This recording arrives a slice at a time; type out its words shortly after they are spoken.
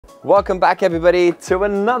Welcome back everybody to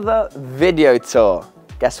another video tour.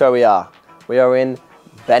 Guess where we are? We are in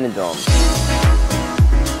Benidorm.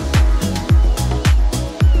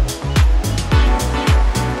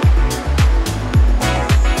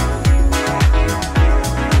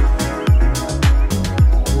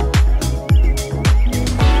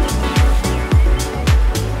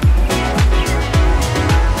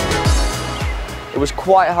 It was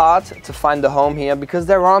quite hard to find a home here because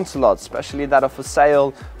there aren't a lot, especially that are for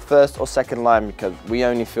sale first or second line, because we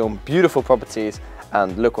only film beautiful properties,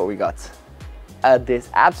 and look what we got. This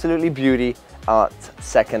absolutely beauty at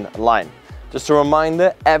second line. Just a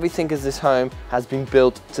reminder, everything in this home has been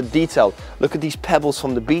built to detail. Look at these pebbles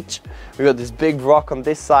from the beach. We've got this big rock on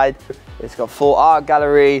this side. It's got full art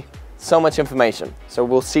gallery, so much information. So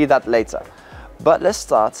we'll see that later. But let's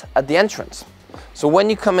start at the entrance. So when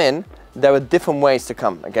you come in, there are different ways to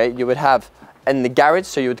come, okay? You would have in the garage,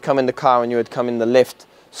 so you would come in the car and you would come in the lift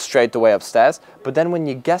straight away upstairs. But then when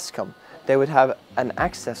your guests come, they would have an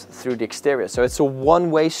access through the exterior. So it's a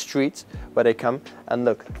one-way street where they come, and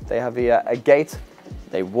look, they have here a gate,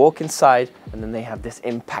 they walk inside, and then they have this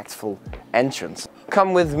impactful entrance.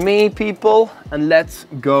 Come with me, people, and let's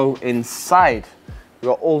go inside. We've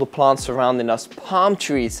got all the plants surrounding us, palm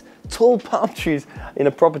trees, tall palm trees in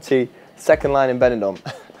a property, second line in Benidorm.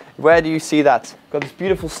 Where do you see that? Got these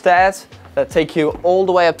beautiful stairs that take you all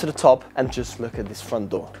the way up to the top, and just look at this front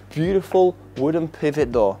door. Beautiful wooden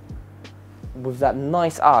pivot door with that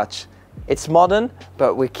nice arch. It's modern,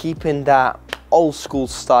 but we're keeping that old school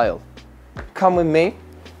style. Come with me.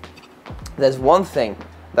 There's one thing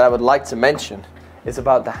that I would like to mention. It's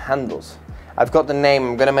about the handles. I've got the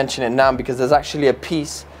name, I'm gonna mention it now because there's actually a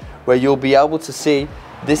piece where you'll be able to see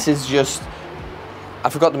this is just, I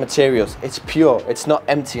forgot the materials. It's pure, it's not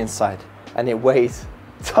empty inside, and it weighs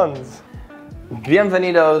tons.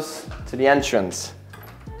 Bienvenidos to the entrance.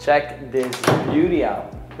 Check this beauty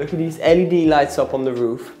out. Look at these LED lights up on the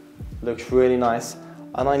roof. Looks really nice.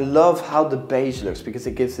 And I love how the beige looks because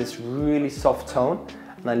it gives this really soft tone.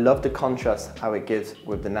 And I love the contrast how it gives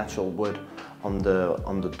with the natural wood on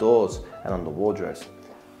the doors and on the wardrobes.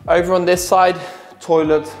 Over on this side,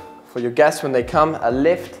 toilet for your guests when they come, a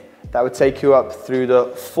lift that would take you up through the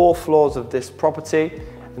 4 floors of this property,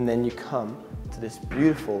 and then you come to this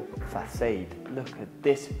beautiful facade. Look at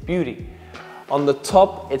this beauty. On the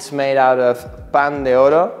top, it's made out of pan de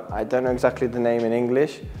oro. I don't know exactly the name in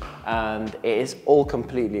English, and it is all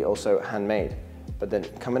completely also handmade. But then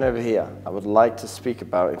coming over here, I would like to speak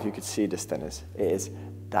about, if you could see this, Dennis, it is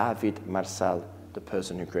David Marcel, the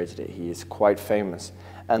person who created it. He is quite famous.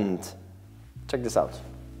 And check this out.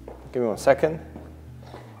 Give me 1 second.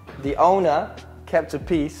 The owner kept a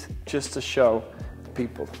piece just to show the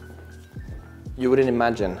people. You wouldn't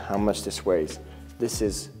imagine how much this weighs. This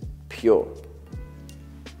is pure.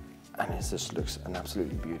 And it just looks an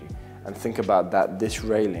absolutely beauty. And think about that, this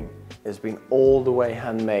railing has been all the way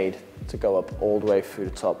handmade to go up all the way through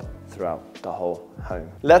the top throughout the whole home.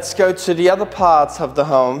 Let's go to the other parts of the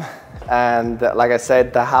home. And like I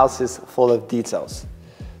said, the house is full of details.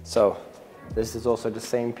 So this is also the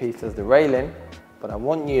same piece as the railing, but I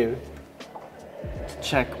want you to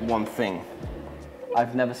check one thing.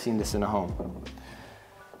 I've never seen this in a home.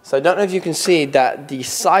 So I don't know if you can see that the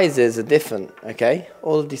sizes are different, okay?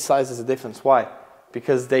 All of these sizes are different. Why?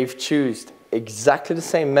 Because they've chosen exactly the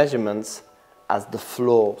same measurements as the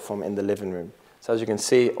floor from in the living room. So as you can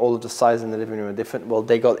see, all of the sizes in the living room are different. Well,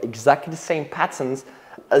 they got exactly the same patterns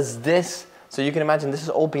as this. So you can imagine this has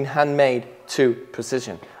all been handmade to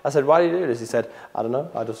precision. I said, why did you do this? He said, I don't know,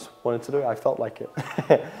 I just wanted to do it, I felt like it.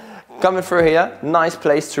 Coming through here, nice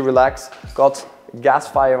place to relax. Got gas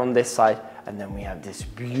fire on this side. And then we have this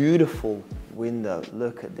beautiful window.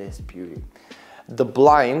 Look at this beauty. The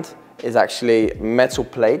blind is actually metal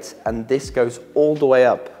plates, and this goes all the way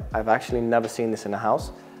up. I've actually never seen this in a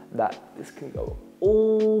house, that this can go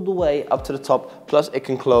all the way up to the top, plus it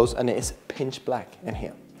can close, and it is pitch black in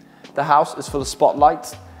here. The house is full of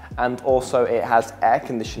spotlights, and also it has air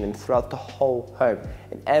conditioning throughout the whole home,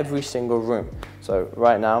 in every single room. So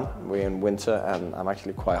right now, we're in winter, and I'm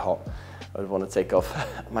actually quite hot. I want to take off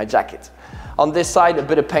my jacket. On this side, a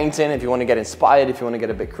bit of painting if you want to get inspired, if you want to get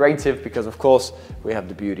a bit creative, because of course, we have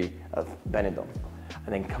the beauty of Benidorm.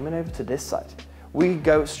 And then coming over to this side, we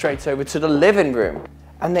go straight over to the living room.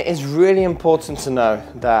 And it is really important to know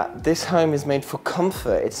that this home is made for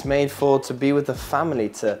comfort. It's made to be with the family,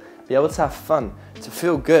 to be able to have fun, to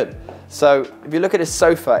feel good. So if you look at this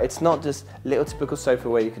sofa, it's not just a little typical sofa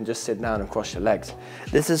where you can just sit down and cross your legs.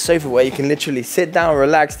 This is a sofa where you can literally sit down,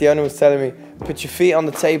 relax. The owner was telling me, put your feet on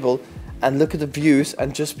the table and look at the views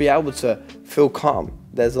and just be able to feel calm.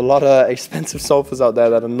 There's a lot of expensive sofas out there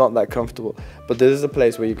that are not that comfortable, but this is a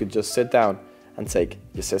place where you could just sit down and take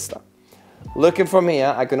your siesta. Looking from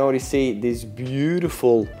here, I can already see these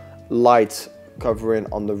beautiful lights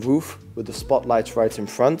covering on the roof with the spotlights right in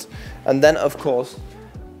front. And then of course,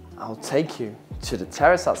 I'll take you to the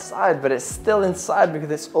terrace outside, but it's still inside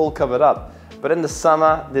because it's all covered up. But in the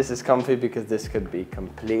summer, this is comfy because this could be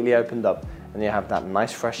completely opened up and you have that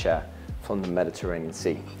nice fresh air from the Mediterranean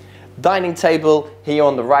Sea. Dining table here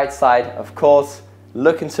on the right side, of course,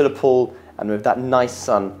 looking to the pool and with that nice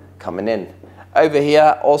sun coming in. Over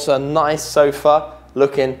here, also a nice sofa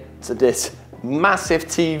looking to this massive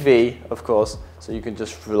TV, of course, so you can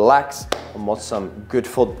just relax and watch some good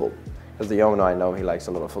football. As the owner, I know he likes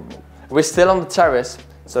a lot of football. We're still on the terrace,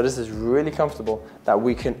 so this is really comfortable that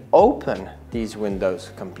we can open these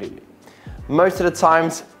windows completely. Most of the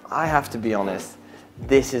times, I have to be honest,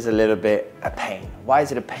 this is a little bit a pain. Why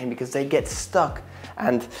is it a pain? Because they get stuck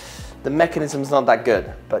and the mechanism's not that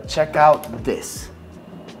good. But check out this.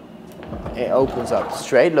 It opens up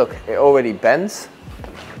straight. Look, it already bends.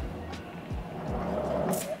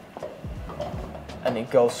 And it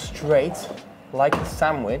goes straight, like a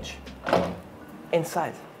sandwich,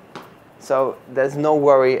 inside. So there's no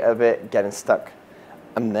worry of it getting stuck.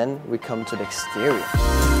 And then we come to the exterior.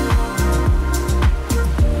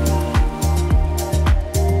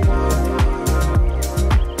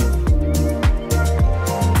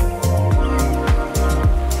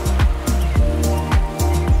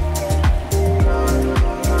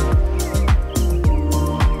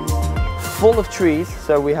 Full of trees,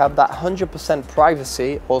 so we have that 100%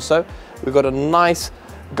 privacy also. We've got a nice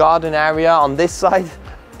garden area on this side.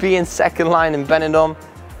 Being second line in Benidorm,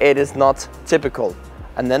 it is not typical.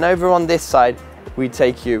 And then over on this side, we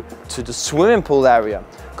take you to the swimming pool area.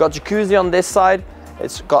 Got jacuzzi on this side,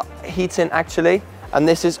 it's got heating actually, and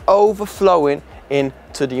this is overflowing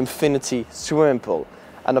into the infinity swimming pool.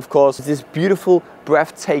 And of course, this beautiful,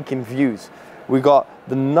 breathtaking views. We got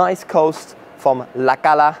the nice coast from La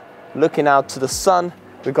Cala, looking out to the sun.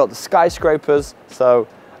 We've got the skyscrapers. So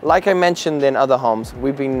like I mentioned in other homes,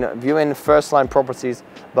 we've been viewing first line properties,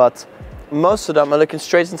 but most of them are looking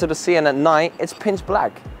straight into the sea, and at night it's pitch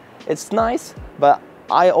black. It's nice, but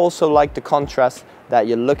I also like the contrast that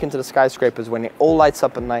you look into the skyscrapers when it all lights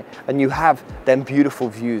up at night and you have them beautiful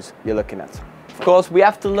views you're looking at. Of course, we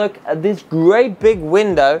have to look at this great big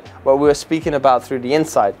window what we were speaking about through the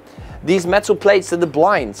inside. These metal plates are the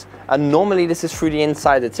blinds, and normally this is through the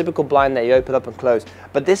inside, the typical blind that you open up and close,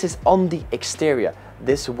 but this is on the exterior.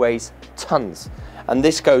 This weighs tons, and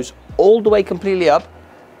this goes all the way completely up,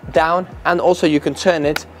 down, and also you can turn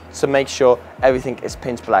it to make sure everything is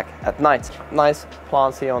pitch black at night. Nice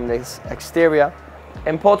plants here on this exterior.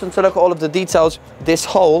 Important to look at all of the details. This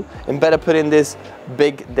hole, and better put in this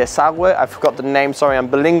big desagüe. I forgot the name, sorry, I'm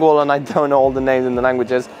bilingual and I don't know all the names in the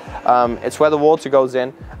languages. It's where the water goes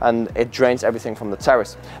in and it drains everything from the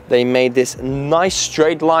terrace. They made this nice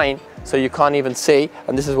straight line so you can't even see,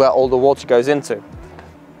 and this is where all the water goes into.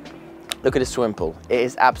 Look at this swimming pool. It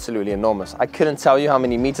is absolutely enormous. I couldn't tell you how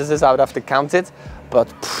many meters it is, I would have to count it, but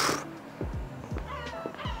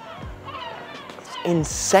it's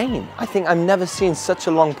insane. I think I've never seen such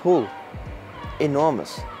a long pool.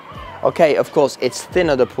 Enormous. Okay, of course, it's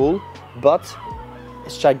thinner, the pool, but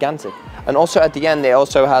it's gigantic. And also at the end, it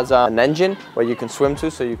also has an engine where you can swim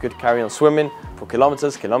to, so you could carry on swimming for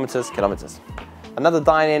kilometers, kilometers, kilometers. Another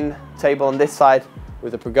dining table on this side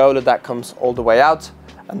with a pergola that comes all the way out,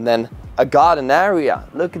 and then a garden area.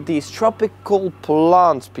 Look at these tropical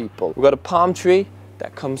plants, people. We've got a palm tree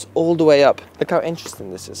that comes all the way up. Look how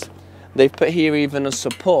interesting this is. They've put here even a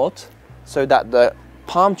support so that the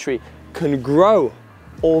palm tree can grow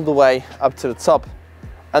all the way up to the top.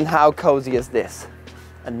 And how cozy is this?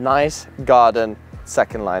 A nice garden,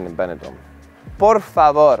 second line in Benidorm. Por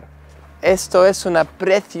favor, esto es una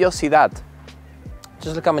preciosidad.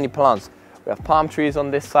 Just look how many plants. We have palm trees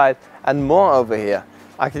on this side and more over here.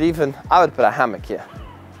 I would put a hammock here.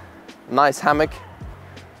 Nice hammock,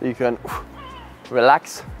 so you can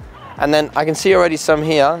relax. And then I can see already some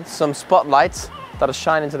here, some spotlights that are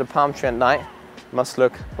shining into the palm tree at night. Must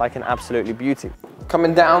look like an absolutely beauty.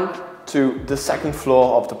 Coming down to the second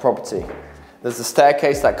floor of the property. There's a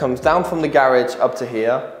staircase that comes down from the garage up to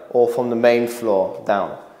here, or from the main floor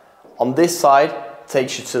down. On this side,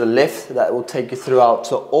 takes you to the lift that will take you throughout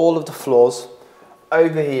to all of the floors.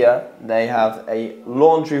 Over here, they have a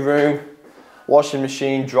laundry room, washing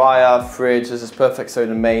machine, dryer, fridge. This is perfect so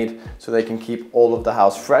they're made so they can keep all of the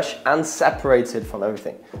house fresh and separated from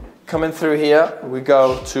everything. Coming through here, we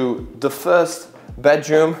go to the first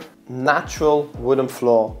bedroom, natural wooden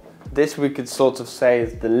floor. This we could sort of say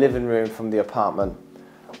is the living room from the apartment.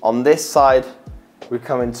 On this side, we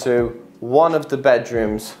come into one of the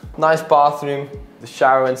bedrooms. Nice bathroom, the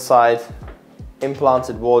shower inside,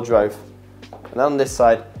 implanted wardrobe. And on this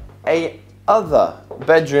side, a other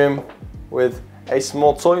bedroom with a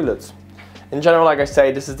small toilet. In general, like I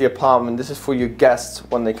say, this is the apartment. This is for your guests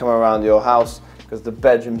when they come around your house, because the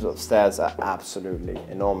bedrooms upstairs are absolutely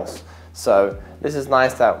enormous. So this is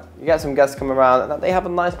nice that you get some guests come around and that they have a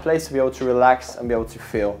nice place to be able to relax and be able to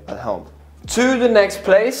feel at home. To the next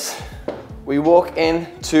place, we walk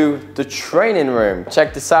into the training room.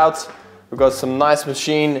 Check this out. We've got some nice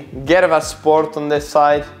machine, Gerva Sport on this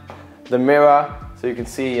side, the mirror, so you can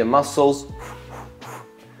see your muscles.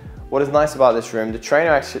 What is nice about this room, the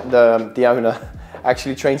trainer, the owner,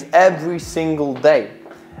 actually trains every single day.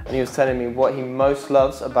 And he was telling me what he most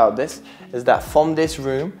loves about this is that from this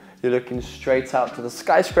room, you're looking straight out to the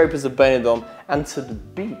skyscrapers of Benidorm and to the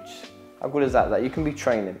beach. How good is that? That you can be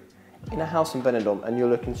training in a house in Benidorm and you're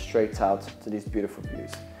looking straight out to these beautiful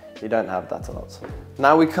views. You don't have that a lot.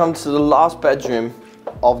 Now we come to the last bedroom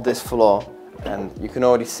of this floor, and you can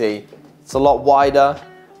already see it's a lot wider.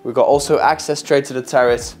 We've got also access straight to the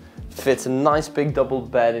terrace. Fits a nice big double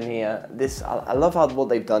bed in here. I love what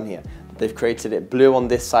they've done here. They've created it blue on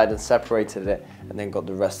this side and separated it, and then got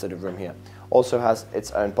the rest of the room here. Also has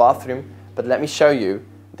its own bathroom, but let me show you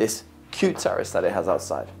this cute terrace that it has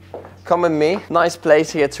outside. Come with me. Nice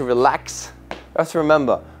place here to relax. You have to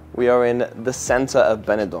remember, we are in the center of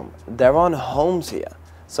Benidorm. There aren't homes here.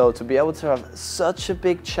 So to be able to have such a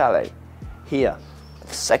big chalet here,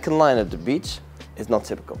 the second line of the beach, is not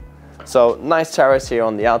typical. So nice terrace here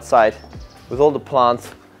on the outside with all the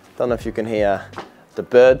plants. Don't know if you can hear the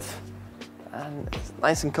birds, and it's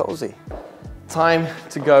nice and cozy. Time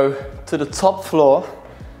to go to the top floor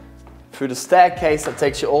through the staircase that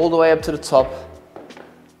takes you all the way up to the top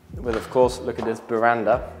with, of course, look at this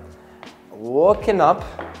veranda. Walking up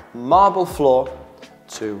marble floor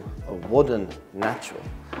to a wooden natural.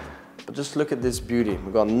 But just look at this beauty.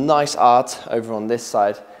 We've got nice art over on this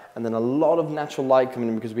side, and then a lot of natural light coming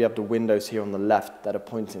in because we have the windows here on the left that are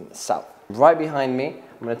pointing south. Right behind me,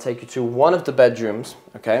 I'm going to take you to one of the bedrooms,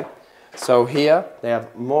 okay? So here they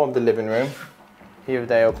have more of the living room. Here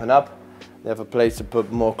they open up. They have a place to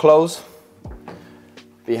put more clothes.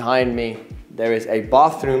 Behind me, there is a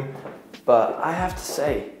bathroom, but I have to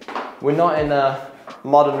say, we're not in a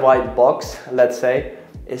modern white box, let's say.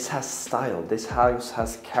 It has style. This house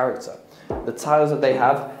has character. The tiles that they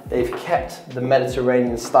have, they've kept the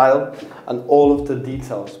Mediterranean style, and all of the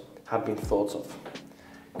details have been thought of.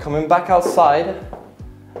 Coming back outside,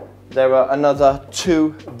 there are another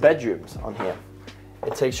 2 bedrooms on here.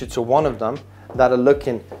 It takes you to one of them that are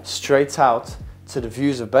looking straight out to the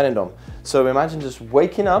views of Benidorm. So imagine just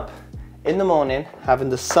waking up in the morning, having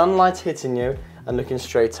the sunlight hitting you and looking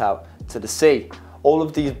straight out to the sea. All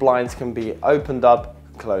of these blinds can be opened up,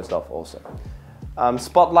 closed off also.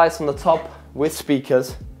 Spotlights on the top with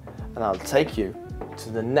speakers, and I'll take you to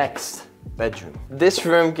the next bedroom. This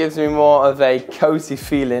room gives me more of a cozy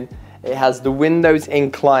feeling. It has the windows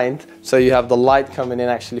inclined, so you have the light coming in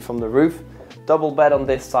actually from the roof. Double bed on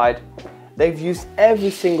this side. They've used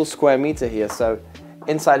every single square meter here, so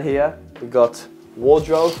inside here we got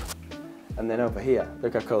wardrobe, and then over here,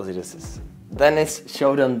 look how cozy this is. Then it's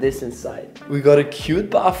showed on this inside. We got a cute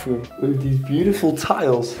bathroom with these beautiful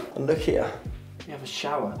tiles, and look here, we have a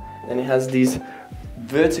shower. And it has these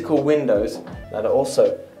vertical windows that are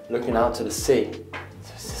also looking out to the sea.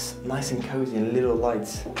 So it's just nice and cozy and little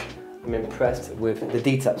lights. I'm impressed with the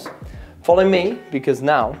details. Follow me, because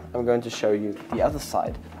now I'm going to show you the other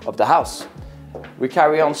side of the house. We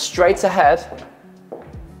carry on straight ahead.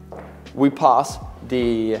 We pass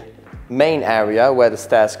the main area where the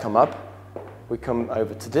stairs come up. We come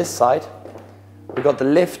over to this side. We got the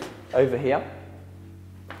lift over here.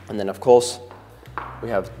 And then of course, we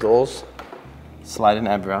have doors sliding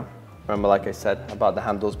everywhere. Remember, like I said, about the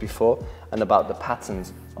handles before and about the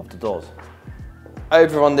patterns of the doors.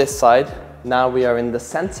 Over on this side, now we are in the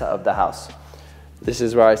center of the house. This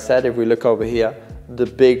is where I said, if we look over here, the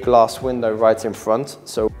big glass window right in front,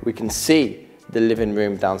 so we can see the living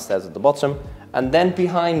room downstairs at the bottom. And then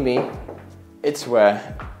behind me, it's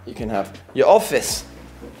where you can have your office.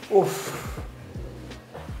 Oof.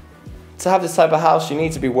 To have this type of house, you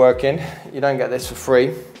need to be working. You don't get this for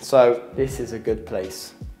free. So this is a good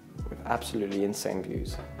place with absolutely insane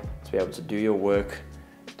views to be able to do your work,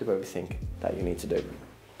 do everything that you need to do.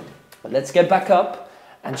 But let's get back up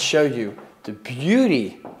and show you the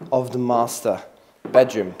beauty of the master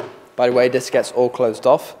bedroom. By the way, this gets all closed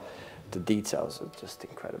off. The details are just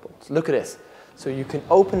incredible. So look at this. So you can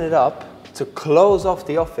open it up to close off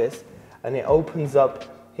the office, and it opens up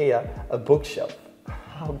here a bookshelf.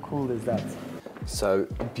 How cool is that? So,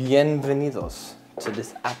 bienvenidos to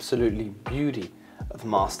this absolutely beauty of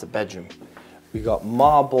master bedroom. We got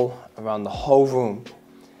marble around the whole room,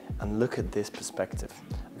 and look at this perspective.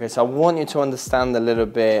 Okay, so I want you to understand a little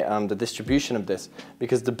bit the distribution of this,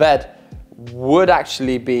 because the bed would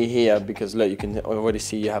actually be here, because look, you can already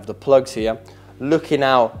see you have the plugs here, looking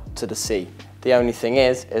out to the sea. The only thing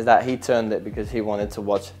is that he turned it because he wanted to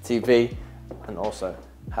watch TV and also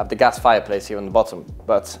have the gas fireplace here on the bottom.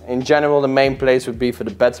 But in general, the main place would be for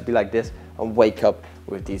the bed to be like this and wake up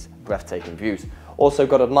with these breathtaking views. Also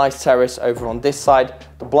got a nice terrace over on this side.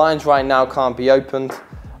 The blinds right now can't be opened,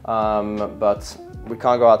 but we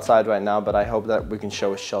can't go outside right now, but I hope that we can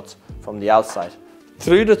show a shot from the outside.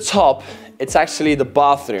 Through the top, it's actually the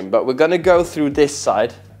bathroom, but we're gonna go through this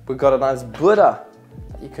side. We've got a nice Buddha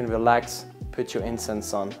that you can relax, put your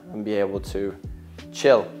incense on and be able to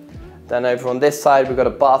chill. Then over on this side, we've got a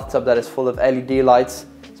bathtub that is full of LED lights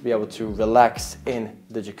to be able to relax in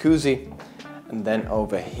the jacuzzi. And then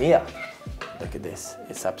over here, look at this,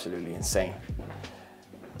 it's absolutely insane.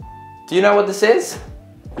 Do you know what this is?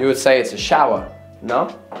 You would say it's a shower.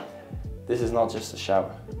 No, this is not just a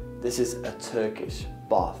shower. This is a Turkish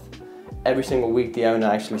bath. Every single week the owner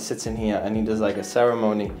actually sits in here and he does like a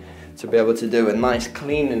ceremony to be able to do a nice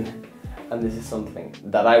cleaning. And this is something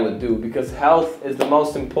that I would do because health is the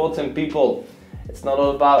most important, people. It's not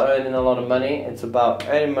all about earning a lot of money, it's about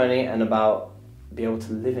earning money and about being able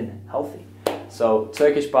to live in healthy. So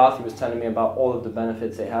Turkish bath, he was telling me about all of the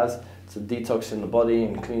benefits it has to detoxing the body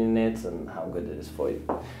and cleaning it and how good it is for you.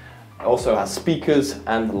 It also has speakers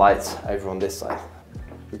and lights over on this side.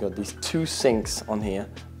 We've got these two sinks on here,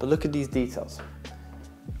 but look at these details.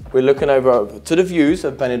 We're looking over to the views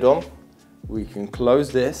of Benidorm. We can close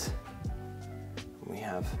this. We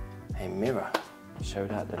have a mirror. Show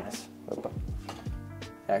that, Dennis. It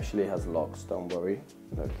actually has locks, don't worry.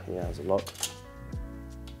 Look, here has a lock.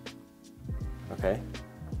 Okay.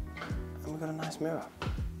 And we've got a nice mirror.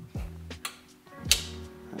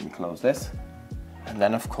 Let me close this. And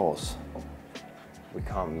then, of course, we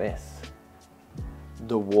can't miss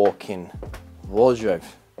the walk-in wardrobe.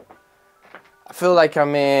 I feel like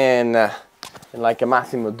I'm in like a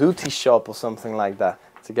Massimo Dutti shop or something like that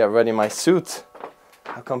to get ready my suit.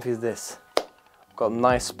 How comfy is this? Got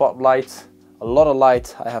nice spotlights, a lot of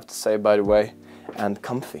light, I have to say, by the way, and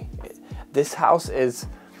comfy. This house is,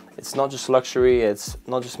 it's not just luxury, it's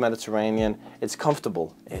not just Mediterranean, it's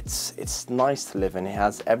comfortable, it's nice to live in, it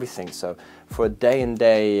has everything. So for a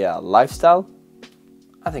day-and-day lifestyle,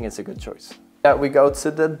 I think it's a good choice. We go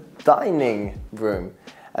to the dining room,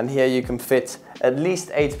 and here you can fit at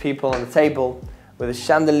least 8 people on the table with a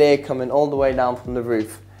chandelier coming all the way down from the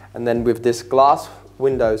roof. And then with this glass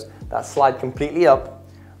windows that slide completely up,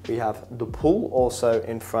 we have the pool also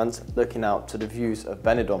in front looking out to the views of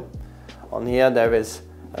Benidorm. On here there is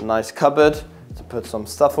a nice cupboard to put some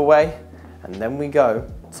stuff away, and then we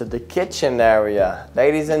go to the kitchen area.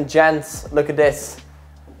 Ladies and gents, look at this.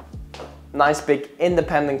 Nice big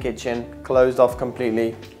independent kitchen, closed off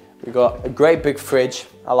completely. We've got a great big fridge.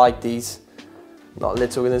 I like these. Not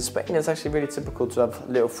little. In Spain it's actually really typical to have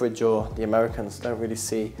a little fridge, or the Americans don't really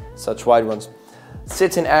see such wide ones.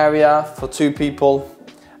 Sitting area for 2 people.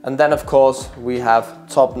 And then of course we have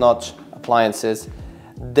top-notch appliances.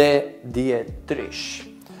 De Dietrich.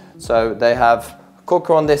 So they have a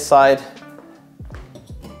cooker on this side.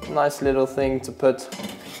 Nice little thing to put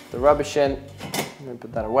the rubbish in. Let me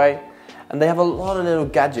put that away. And they have a lot of little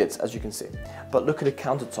gadgets, as you can see. But look at the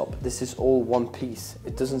countertop. This is all one piece.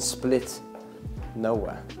 It doesn't split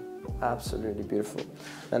nowhere. Absolutely beautiful.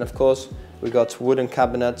 And of course, we got wooden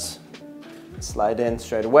cabinets. Slide in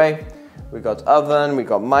straight away. We got oven, we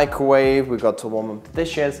got microwave, we got to warm up the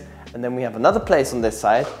dishes. And then we have another place on this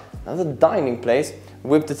side, another dining place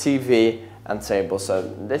with the TV and table. So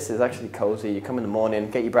this is actually cozy. You come in the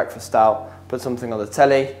morning, get your breakfast out, put something on the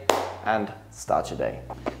telly, and start your day.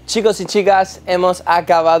 Chicos y chicas, hemos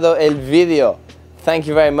acabado el video. Thank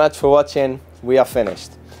you very much for watching. We are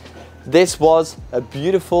finished. This was a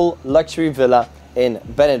beautiful luxury villa in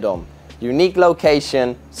Benidorm. Unique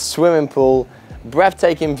location, swimming pool,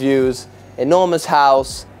 breathtaking views, enormous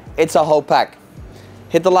house. It's a whole pack.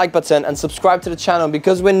 Hit the like button and subscribe to the channel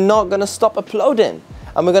because we're not gonna stop uploading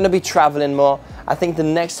and we're gonna be traveling more. I think the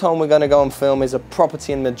next home we're gonna go and film is a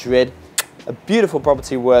property in Madrid. A beautiful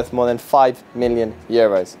property worth more than 5 million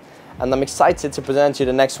euros. And I'm excited to present you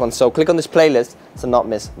the next one. So click on this playlist to not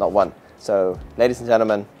miss not one. So ladies and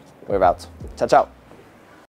gentlemen, we're out. Ciao, ciao.